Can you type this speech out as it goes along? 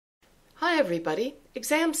Hi everybody,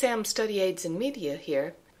 Exam Sam Study Aids and Media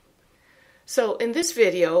here. So in this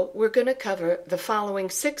video we're going to cover the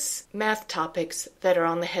following 6 math topics that are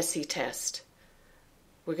on the HESI test.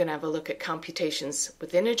 We're going to have a look at computations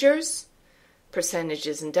with integers,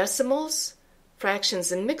 percentages and decimals,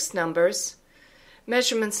 fractions and mixed numbers,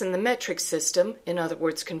 measurements in the metric system, in other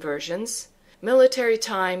words conversions, military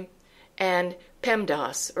time, and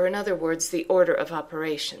PEMDAS, or in other words the order of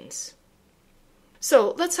operations.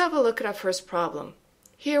 So let's have a look at our first problem.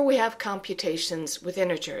 Here we have computations with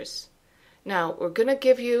integers. Now we're going to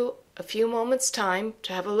give you a few moments time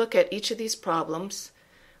to have a look at each of these problems.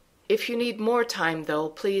 If you need more time though,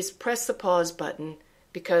 please press the pause button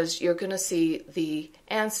because you're going to see the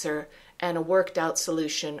answer and a worked out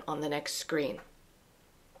solution on the next screen.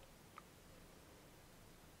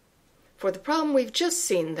 For the problem we've just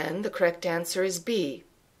seen then, the correct answer is B.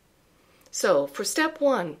 So, for step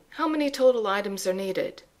 1, how many total items are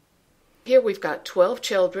needed? Here we've got 12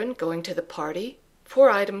 children going to the party, 4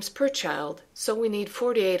 items per child, so we need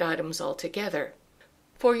 48 items altogether.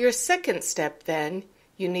 For your second step then,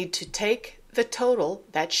 you need to take the total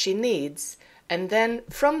that she needs, and then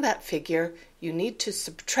from that figure, you need to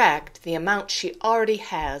subtract the amount she already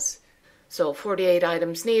has. So 48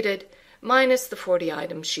 items needed, minus the 40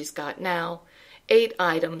 items she's got now, 8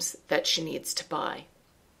 items that she needs to buy.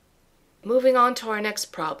 Moving on to our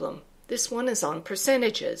next problem. This one is on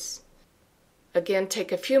percentages. Again,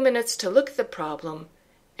 take a few minutes to look at the problem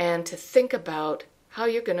and to think about how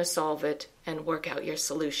you're going to solve it and work out your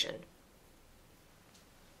solution.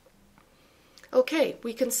 Okay,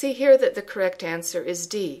 we can see here that the correct answer is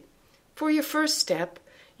D. For your first step,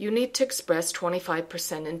 you need to express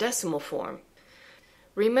 25% in decimal form.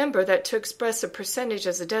 Remember that to express a percentage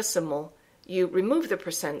as a decimal, you remove the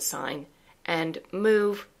percent sign and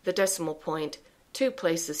move the decimal point 2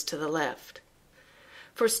 places to the left.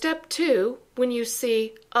 For step 2, when you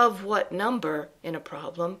see of what number in a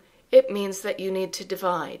problem, it means that you need to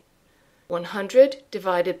divide. 100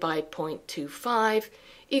 divided by 0.25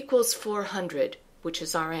 equals 400, which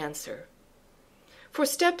is our answer. For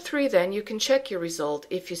step 3 then, you can check your result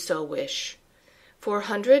if you so wish.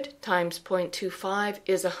 400 times 0.25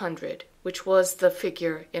 is 100, which was the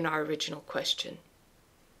figure in our original question.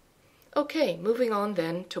 Okay, moving on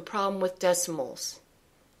then to a problem with decimals.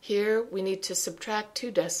 Here we need to subtract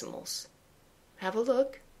 2 decimals. Have a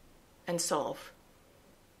look and solve.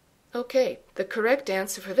 Okay, the correct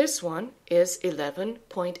answer for this one is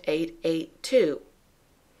 11.882.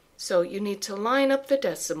 So you need to line up the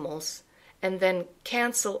decimals and then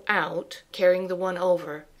cancel out, carrying the 1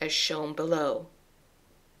 over as shown below.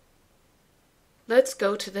 Let's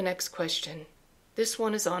go to the next question. This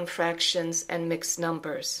one is on fractions and mixed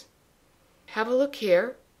numbers. Have a look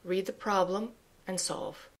here, read the problem, and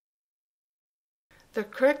solve. The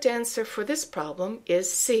correct answer for this problem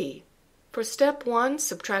is C. For step 1,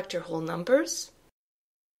 subtract your whole numbers.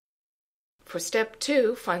 For step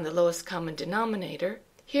 2, find the lowest common denominator.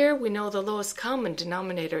 Here we know the lowest common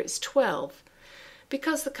denominator is 12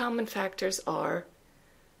 because the common factors are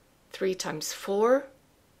 3 times 4,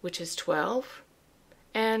 which is 12,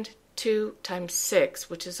 and 2 times 6,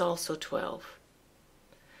 which is also 12.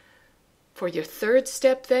 For your third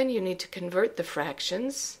step then, you need to convert the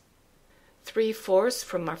fractions. 3/4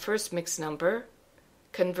 from our first mixed number,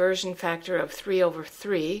 conversion factor of 3 over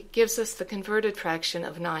 3, gives us the converted fraction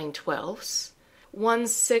of 9/12.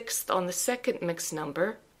 1/6 on the second mixed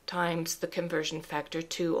number times the conversion factor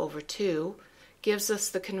 2 over 2 gives us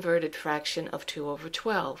the converted fraction of 2 over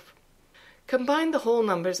 12. Combine the whole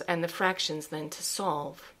numbers and the fractions then to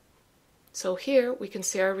solve. So here we can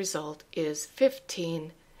see our result is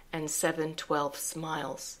 15 and 7/12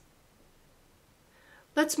 miles.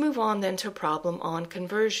 Let's move on then to a problem on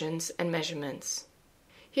conversions and measurements.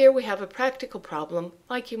 Here we have a practical problem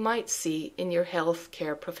like you might see in your health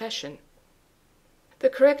care profession. The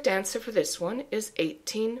correct answer for this one is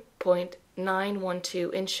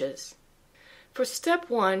 18.912 inches. For step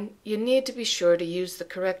 1, you need to be sure to use the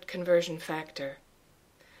correct conversion factor.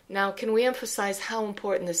 Now, can we emphasize how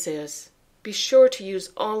important this is? Be sure to use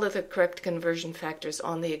all of the correct conversion factors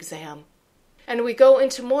on the exam. And we go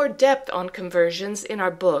into more depth on conversions in our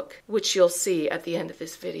book, which you'll see at the end of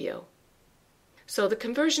this video. So the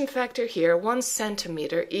conversion factor here, 1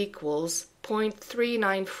 centimeter equals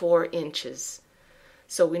 0.394 inches.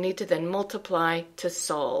 So we need to then multiply to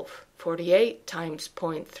solve. 48 times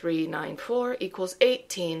 0.394 equals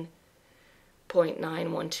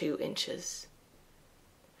 18.912 inches.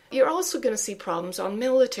 You're also going to see problems on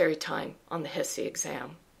military time on the HESI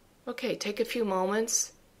exam. Okay, take a few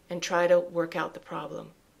moments and try to work out the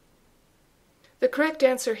problem. The correct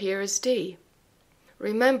answer here is D.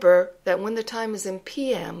 Remember that when the time is in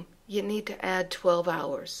PM, you need to add 12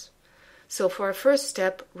 hours. So for our first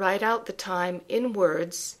step, write out the time in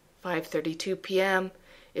words. 5:32 p.m.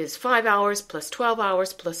 is 5 hours plus 12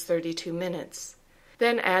 hours plus 32 minutes.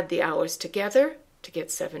 Then add the hours together to get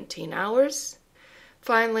 17 hours.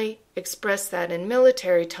 Finally, express that in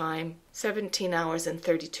military time. 17 hours and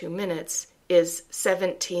 32 minutes is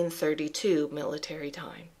 1732 military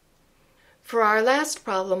time. For our last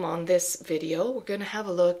problem on this video, we're going to have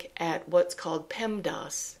a look at what's called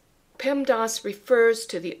PEMDAS. PEMDAS refers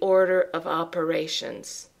to the order of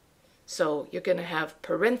operations. So you're going to have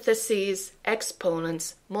parentheses,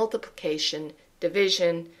 exponents, multiplication,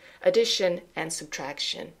 division, addition, and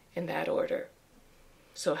subtraction in that order.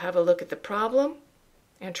 So have a look at the problem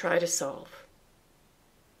and try to solve.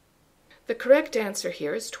 The correct answer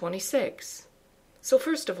here is 26. So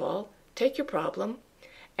first of all, take your problem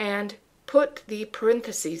and put the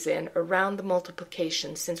parentheses in around the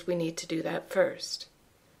multiplication since we need to do that first.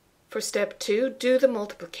 For step 2, do the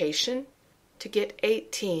multiplication to get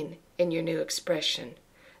 18 in your new expression.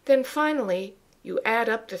 Then finally, you add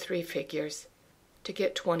up the three figures to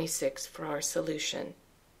get 26 for our solution.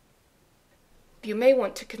 You may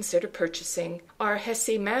want to consider purchasing our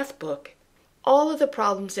HESI math book. All of the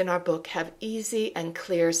problems in our book have easy and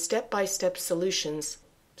clear step-by-step solutions,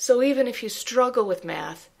 so even if you struggle with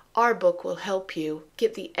math, our book will help you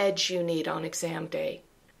get the edge you need on exam day.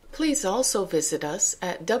 Please also visit us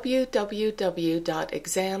at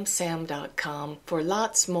www.examsam.com for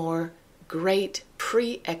lots more great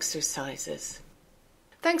pre-exercises.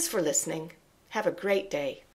 Thanks for listening. Have a great day.